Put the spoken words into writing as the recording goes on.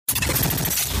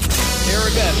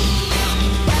America.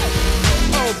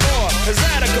 Oh boy, is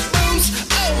that a caboose?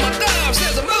 Oh my gosh,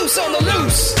 there's a moose on the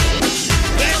loose.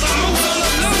 There's a moose on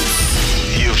the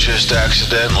loose. You've just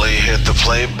accidentally hit the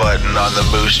play button on the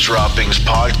Moose Droppings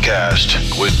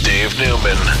podcast with Dave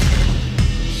Newman.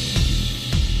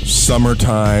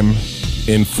 Summertime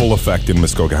in full effect in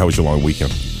Muskoka. How was your long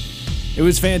weekend? It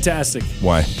was fantastic.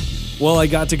 Why? Well, I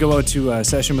got to go out to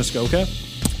Session Muskoka.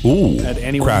 Ooh, at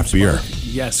Annie craft Williams beer. Park.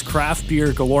 Yes, craft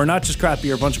beer galore. Not just craft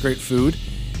beer, a bunch of great food.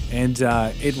 And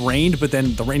it rained, but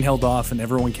then the rain held off and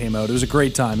everyone came out. It was a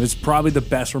great time. It's probably the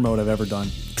best remote I've ever done.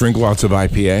 Drink lots of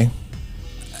IPA?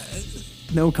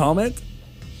 No comment?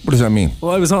 What does that mean?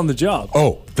 Well, I was on the job.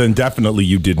 Oh, then definitely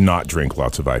you did not drink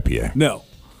lots of IPA. No.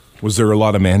 Was there a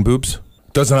lot of man boobs?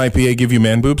 Doesn't IPA give you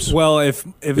man boobs? Well, if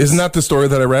Isn't that the story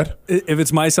that I read? If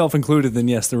it's myself included, then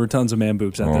yes, there were tons of man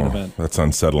boobs at that event. That's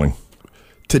unsettling.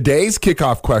 Today's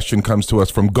kickoff question comes to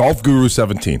us from Golf Guru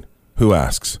 17, who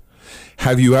asks,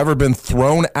 have you ever been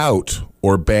thrown out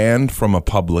or banned from a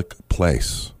public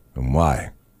place? And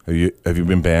why? Have you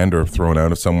been banned or thrown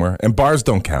out of somewhere? And bars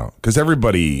don't count, because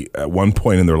everybody at one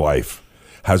point in their life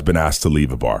has been asked to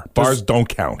leave a bar. Bars don't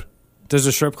count. Does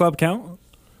a strip club count?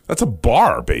 That's a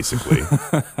bar, basically.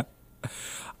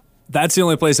 That's the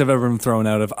only place I've ever been thrown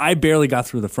out of. I barely got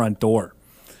through the front door.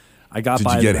 I got Did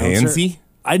by you get the bouncer. handsy?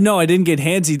 I didn't get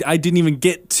handsy. I didn't even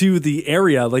get to the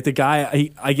area. Like the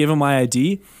guy, I gave him my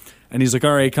ID, and he's like,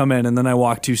 all right, come in. And then I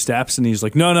walked 2 steps, and he's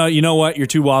like, no, you know what? You're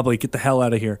too wobbly. Get the hell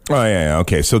out of here. Oh, yeah,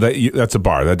 okay. So that's a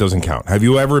bar. That doesn't count. Have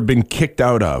you ever been kicked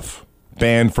out of,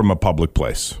 banned from a public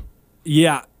place?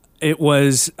 Yeah. It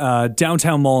was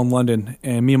downtown mall in London,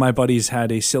 and me and my buddies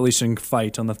had a silly string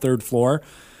fight on the 3rd floor,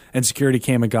 and security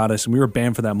came and got us, and we were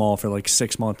banned from that mall for like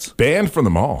 6 months. Banned from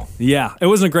the mall? Yeah. It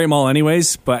wasn't a great mall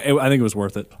anyways, but I think it was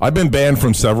worth it. I've been banned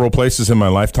from several places in my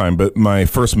lifetime, but my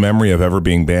first memory of ever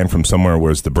being banned from somewhere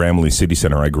was the Bramalea City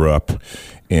Center. I grew up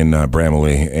in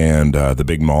Bramalea, and the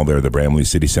big mall there, the Bramalea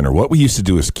City Center. What we used to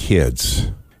do as kids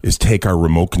is take our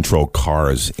remote control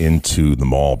cars into the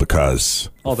mall because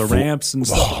all the ramps and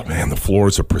stuff. Oh man, the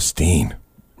floors are pristine,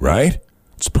 right?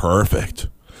 It's perfect.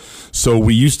 So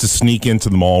we used to sneak into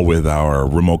the mall with our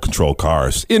remote control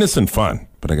cars. Innocent fun,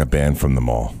 but I got banned from the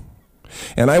mall.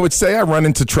 And I would say I run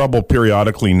into trouble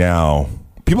periodically now.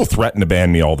 People threaten to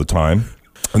ban me all the time.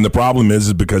 And the problem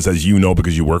is because, as you know,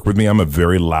 because you work with me, I'm a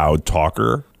very loud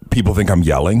talker. People think I'm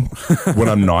yelling when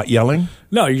I'm not yelling.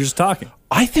 No, you're just talking.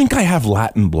 I think I have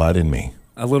Latin blood in me.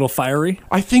 A little fiery?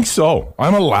 I think so.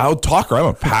 I'm a loud talker. I'm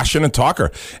a passionate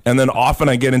talker. And then often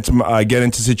I get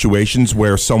into situations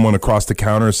where someone across the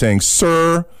counter is saying,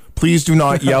 "Sir, please do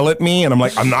not yell at me." And I'm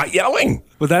like, I'm not yelling.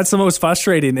 But that's the most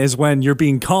frustrating is when you're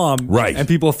being calm, right, and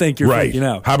people think you're freaking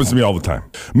out. Happens to me all the time.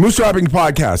 Moose Droppings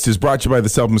Podcast is brought to you by the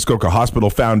South Muskoka Hospital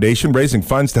Foundation, raising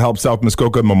funds to help South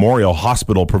Muskoka Memorial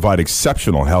Hospital provide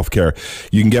exceptional health care.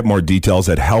 You can get more details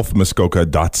at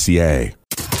healthmuskoka.ca.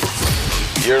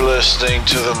 You're listening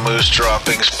to the Moose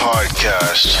Droppings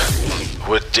podcast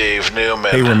with Dave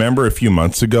Newman. Hey, remember a few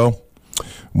months ago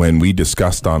when we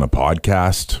discussed on a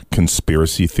podcast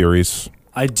conspiracy theories?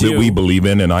 I do. That we believe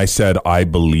in, and I said I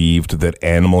believed that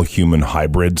animal-human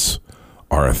hybrids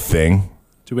are a thing.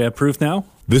 Do we have proof now?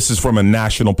 This is from a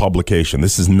national publication.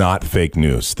 This is not fake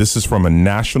news. This is from a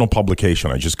national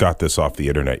publication. I just got this off the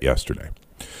internet yesterday.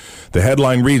 The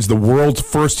headline reads, "The world's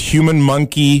first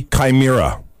human-monkey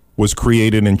chimera was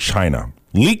created in China.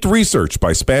 Leaked research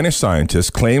by Spanish scientists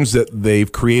claims that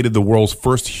they've created the world's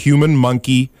first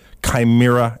human-monkey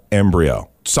chimera embryo.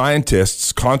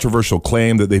 Scientists' controversial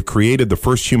claim that they've created the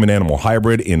first human-animal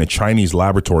hybrid in a Chinese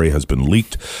laboratory has been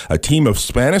leaked. A team of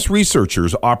Spanish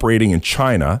researchers operating in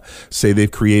China say they've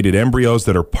created embryos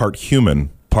that are part human,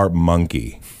 part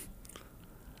monkey."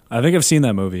 I think I've seen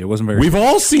that movie. It wasn't very We've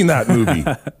all seen that movie.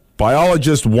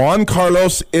 Biologist Juan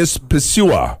Carlos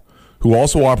Espesua, who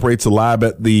also operates a lab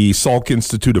at the Salk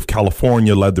Institute of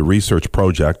California, led the research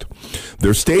project.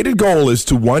 Their stated goal is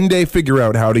to one day figure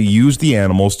out how to use the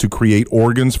animals to create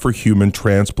organs for human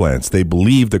transplants. They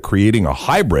believe that creating a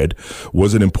hybrid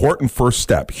was an important first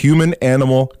step.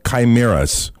 Human-animal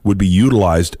chimeras would be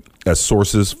utilized as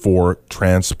sources for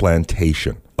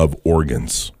transplantation of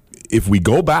organs. If we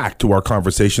go back to our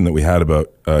conversation that we had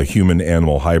about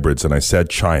human-animal hybrids, and I said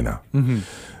China,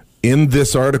 in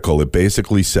this article, it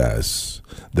basically says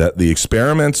that the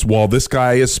experiments, while this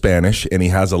guy is Spanish and he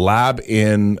has a lab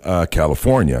in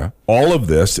California, all of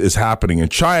this is happening in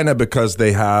China because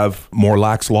they have more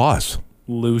lax laws.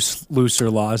 Looser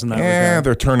laws in that regard.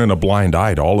 They're turning a blind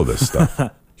eye to all of this stuff.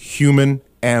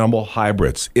 Human-animal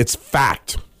hybrids. It's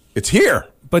fact. It's here.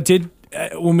 But did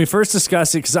when we first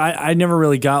discussed it, because I never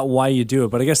really got why you do it,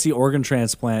 but I guess the organ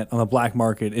transplant on the black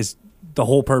market is the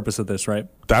whole purpose of this, right?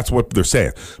 That's what they're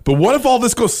saying. But what if all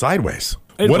this goes sideways?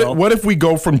 It will. What if we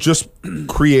go from just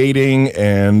creating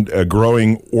and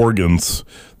growing organs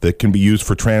that can be used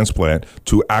for transplant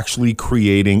to actually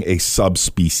creating a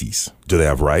subspecies? Do they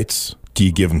have rights? Do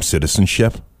you give them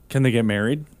citizenship? Can they get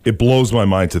married? It blows my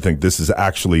mind to think this is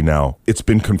actually now, it's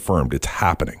been confirmed. It's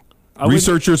happening. would-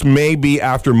 Researchers may be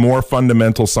after more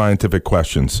fundamental scientific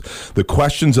questions. The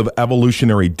questions of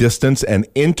evolutionary distance and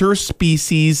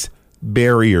interspecies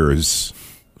barriers.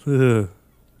 Ugh.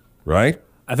 Right?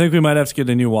 I think we might have to get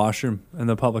a new washroom in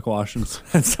the public washrooms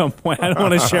at some point. I don't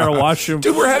want to share a washroom.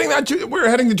 Dude, we're heading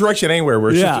the direction anywhere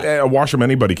where it's just a washroom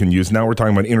anybody can use. Now we're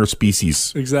talking about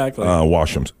interspecies Exactly.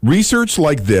 washrooms. Research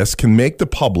like this can make the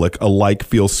public alike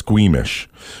feel squeamish,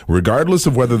 regardless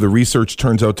of whether the research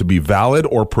turns out to be valid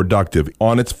or productive.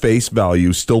 On its face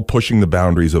value, still pushing the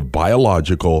boundaries of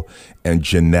biological and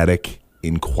genetic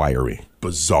inquiry.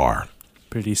 Bizarre.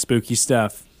 Pretty spooky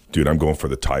stuff. Dude, I'm going for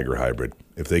the tiger hybrid.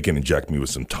 If they can inject me with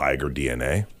some tiger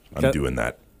DNA, I'm doing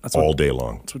that all day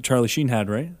long. That's what Charlie Sheen had,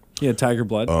 right? He had tiger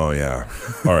blood. Oh, yeah.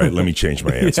 All right, let me change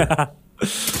my answer.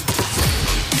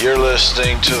 You're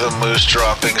listening to the Moose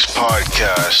Droppings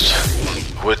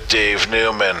Podcast with Dave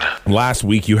Newman. Last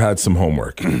week, you had some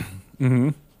homework. Mm-hmm.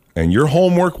 And your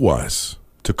homework was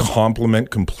to compliment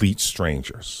complete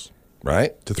strangers,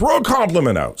 right? To throw a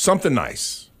compliment out, something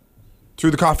nice.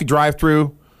 Through the coffee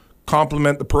drive-thru,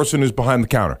 compliment the person who's behind the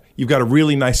counter. You've got a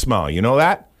really nice smile. You know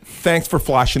that? Thanks for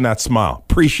flashing that smile.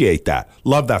 Appreciate that.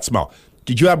 Love that smile.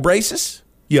 Did you have braces?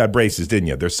 You had braces, didn't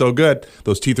you? They're so good.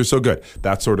 Those teeth are so good.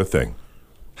 That sort of thing.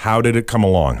 How did it come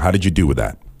along? How did you do with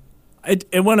that?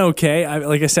 It went okay.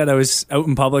 Like I said, I was out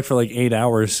in public for like 8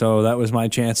 hours, so that was my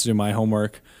chance to do my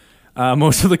homework.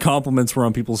 Most of the compliments were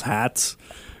on people's hats.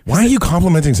 Why are you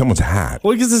complimenting someone's hat?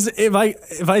 Well, because if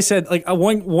I said like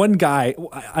one guy,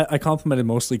 I complimented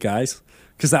mostly guys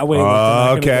because that way they're not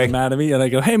gonna get mad at me. And I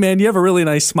go, "Hey man, you have a really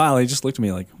nice smile." And he just looked at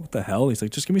me like, "What the hell?" He's like,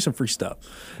 "Just give me some free stuff."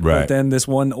 Right. But then this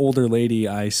one older lady,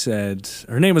 I said,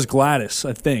 her name was Gladys,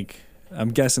 I think. I'm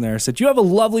guessing there. I said, "You have a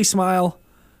lovely smile."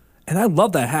 And I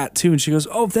love that hat, too. And she goes,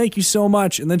 "Oh, thank you so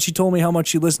much." And then she told me how much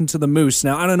she listened to the Moose.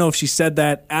 Now, I don't know if she said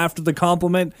that after the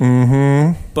compliment,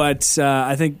 but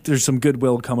I think there's some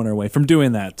goodwill coming her way from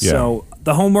doing that. Yeah. So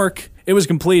the homework, it was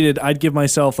completed. I'd give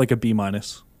myself like a B-.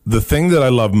 The thing that I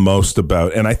love most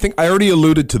about, and I think I already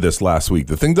alluded to this last week,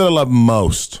 the thing that I love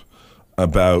most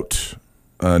about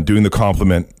doing the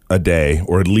compliment a day,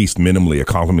 or at least minimally a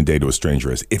compliment day to a stranger,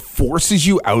 is it forces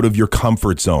you out of your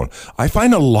comfort zone. I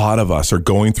find a lot of us are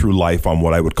going through life on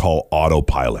what I would call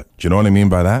autopilot. Do you know what I mean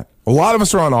by that? A lot of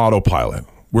us are on autopilot,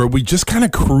 where we just kind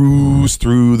of cruise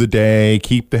through the day,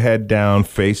 keep the head down,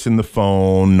 facing the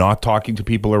phone, not talking to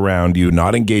people around you,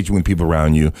 not engaging with people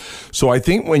around you. So I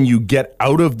think when you get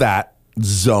out of that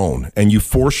zone and you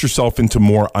force yourself into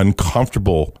more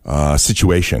uncomfortable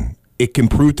situation, it can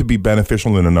prove to be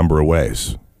beneficial in a number of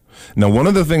ways. Now, one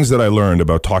of the things that I learned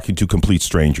about talking to complete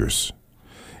strangers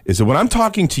is that when I'm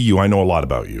talking to you, I know a lot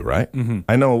about you, right? Mm-hmm.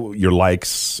 I know your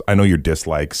likes. I know your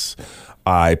dislikes.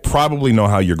 I probably know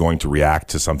how you're going to react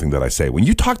to something that I say. When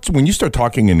you start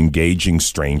talking and engaging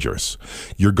strangers,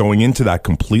 you're going into that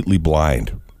completely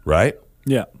blind, right?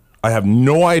 Yeah. I have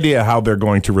no idea how they're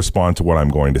going to respond to what I'm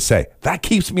going to say. That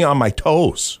keeps me on my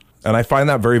toes. And I find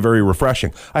that very, very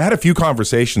refreshing. I had a few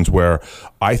conversations where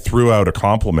I threw out a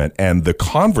compliment and the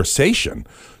conversation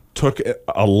took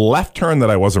a left turn that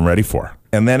I wasn't ready for.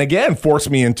 And then again, forced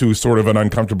me into sort of an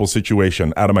uncomfortable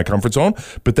situation out of my comfort zone.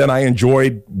 But then I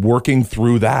enjoyed working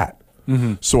through that.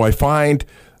 Mm-hmm. So I find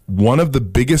one of the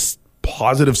biggest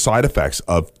positive side effects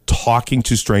of talking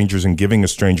to strangers and giving a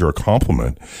stranger a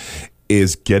compliment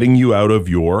is getting you out of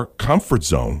your comfort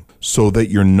zone so that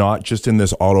you're not just in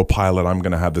this autopilot. I'm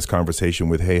going to have this conversation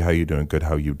with, "Hey, how you doing? Good,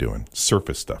 how you doing?"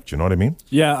 Surface stuff. Do you know what I mean?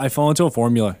 Yeah, I fall into a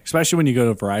formula, especially when you go to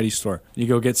a variety store. You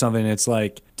go get something, and it's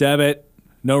like, debit,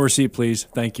 no receipt, please,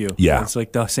 thank you. Yeah. It's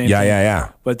like the same Yeah, thing. yeah.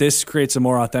 But this creates a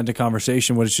more authentic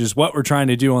conversation, which is what we're trying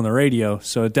to do on the radio,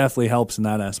 so it definitely helps in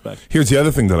that aspect Here's the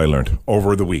other thing that I learned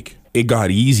over the week. It got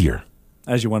easier.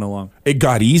 as you went along. It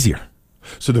got easier.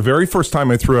 So the very first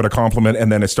time I threw out a compliment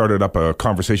and then it started up a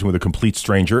conversation with a complete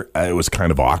stranger, it was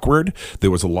kind of awkward. There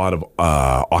was a lot of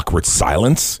awkward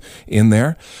silence in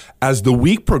there. As the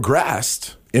week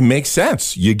progressed, it makes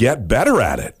sense. You get better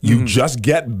at it. You just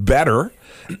get better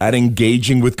at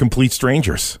engaging with complete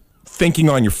strangers. Thinking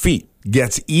on your feet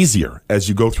gets easier as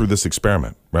you go through this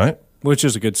experiment, right? Which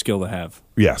is a good skill to have.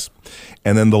 Yes.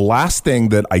 And then the last thing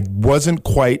that I wasn't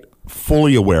quite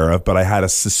fully aware of, but I had a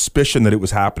suspicion that it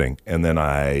was happening. And then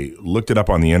I looked it up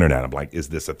on the internet. I'm like, is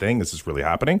this a thing? Is this really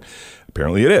happening?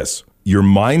 Apparently it is. Your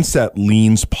mindset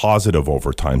leans positive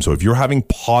over time. So if you're having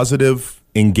positive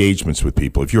engagements with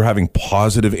people, if you're having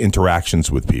positive interactions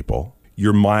with people,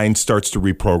 your mind starts to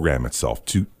reprogram itself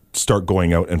to start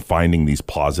going out and finding these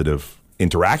positive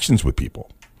interactions with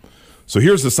people. So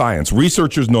here's the science.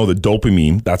 Researchers know that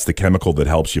dopamine, that's the chemical that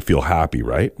helps you feel happy,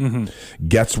 right?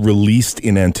 Gets released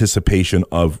in anticipation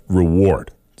of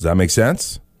reward. Does that make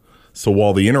sense? So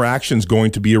while the interaction's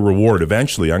going to be a reward,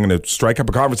 eventually I'm going to strike up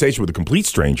a conversation with a complete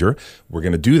stranger. We're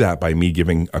going to do that by me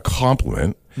giving a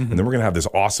compliment. And then we're going to have this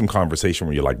awesome conversation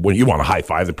where you're like, well, you want to high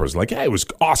five the person. Like, hey, it was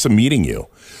awesome meeting you.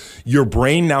 Your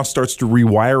brain now starts to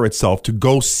rewire itself to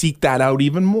go seek that out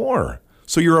even more.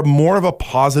 So you're more of a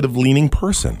positive leaning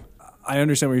person. I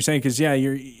understand what you're saying because, yeah,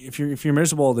 if you're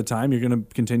miserable all the time, you're going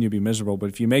to continue to be miserable. But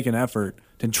if you make an effort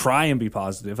to try and be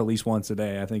positive at least once a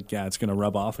day, I think, yeah, it's going to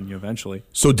rub off on you eventually.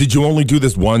 So did you only do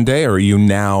this one day, or are you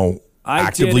now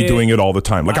actively doing it all the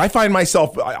time? Like I find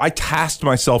myself, I tasked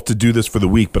myself to do this for the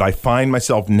week, but I find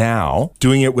myself now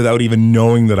doing it without even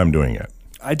knowing that I'm doing it.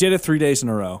 I did it 3 days in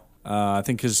a row. I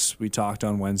think because we talked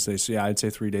on Wednesday. So, yeah, I'd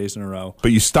say 3 days in a row.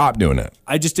 But you stopped doing it.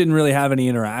 I just didn't really have any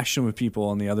interaction with people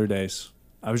on the other days.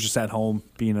 I was just at home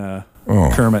being a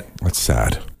Kermit. That's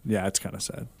sad. Yeah, it's kind of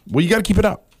sad. Well, you got to keep it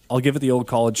up. I'll give it the old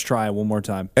college try one more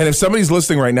time. And if somebody's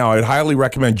listening right now, I'd highly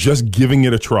recommend just giving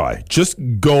it a try. Just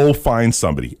go find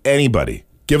somebody, anybody.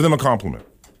 Give them a compliment.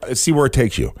 See where it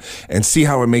takes you and see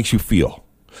how it makes you feel.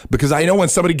 Because I know when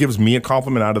somebody gives me a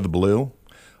compliment out of the blue,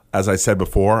 as I said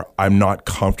before, I'm not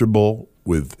comfortable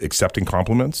with accepting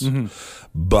compliments.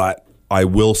 But I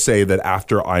will say that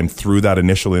after I'm through that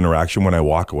initial interaction, when I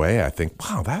walk away, I think,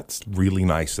 wow, that's really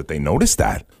nice that they noticed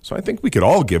that. So I think we could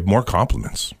all give more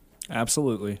compliments.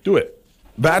 Absolutely. Do it.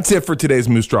 That's it for today's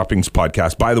Moose Droppings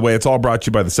podcast. By the way, it's all brought to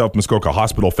you by the South Muskoka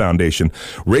Hospital Foundation,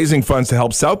 raising funds to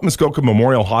help South Muskoka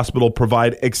Memorial Hospital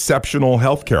provide exceptional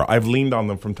health care. I've leaned on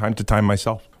them from time to time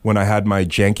myself when I had my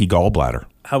janky gallbladder.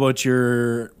 How about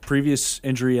your previous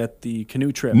injury at the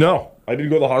canoe trip? No, I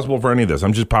didn't go to the hospital for any of this.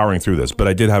 I'm just powering through this. But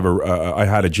I did have I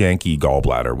had a janky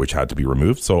gallbladder, which had to be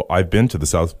removed. So I've been to the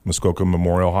South Muskoka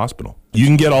Memorial Hospital. You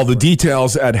can get all the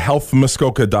details at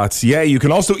healthmuskoka.ca. You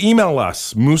can also email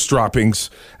us,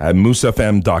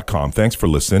 moose-droppings@moosefm.com. Thanks for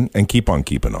listening, and keep on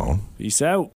keeping on. Peace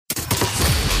out.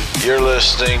 You're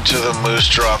listening to the Moose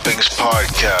Droppings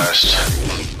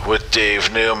podcast with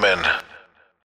Dave Newman.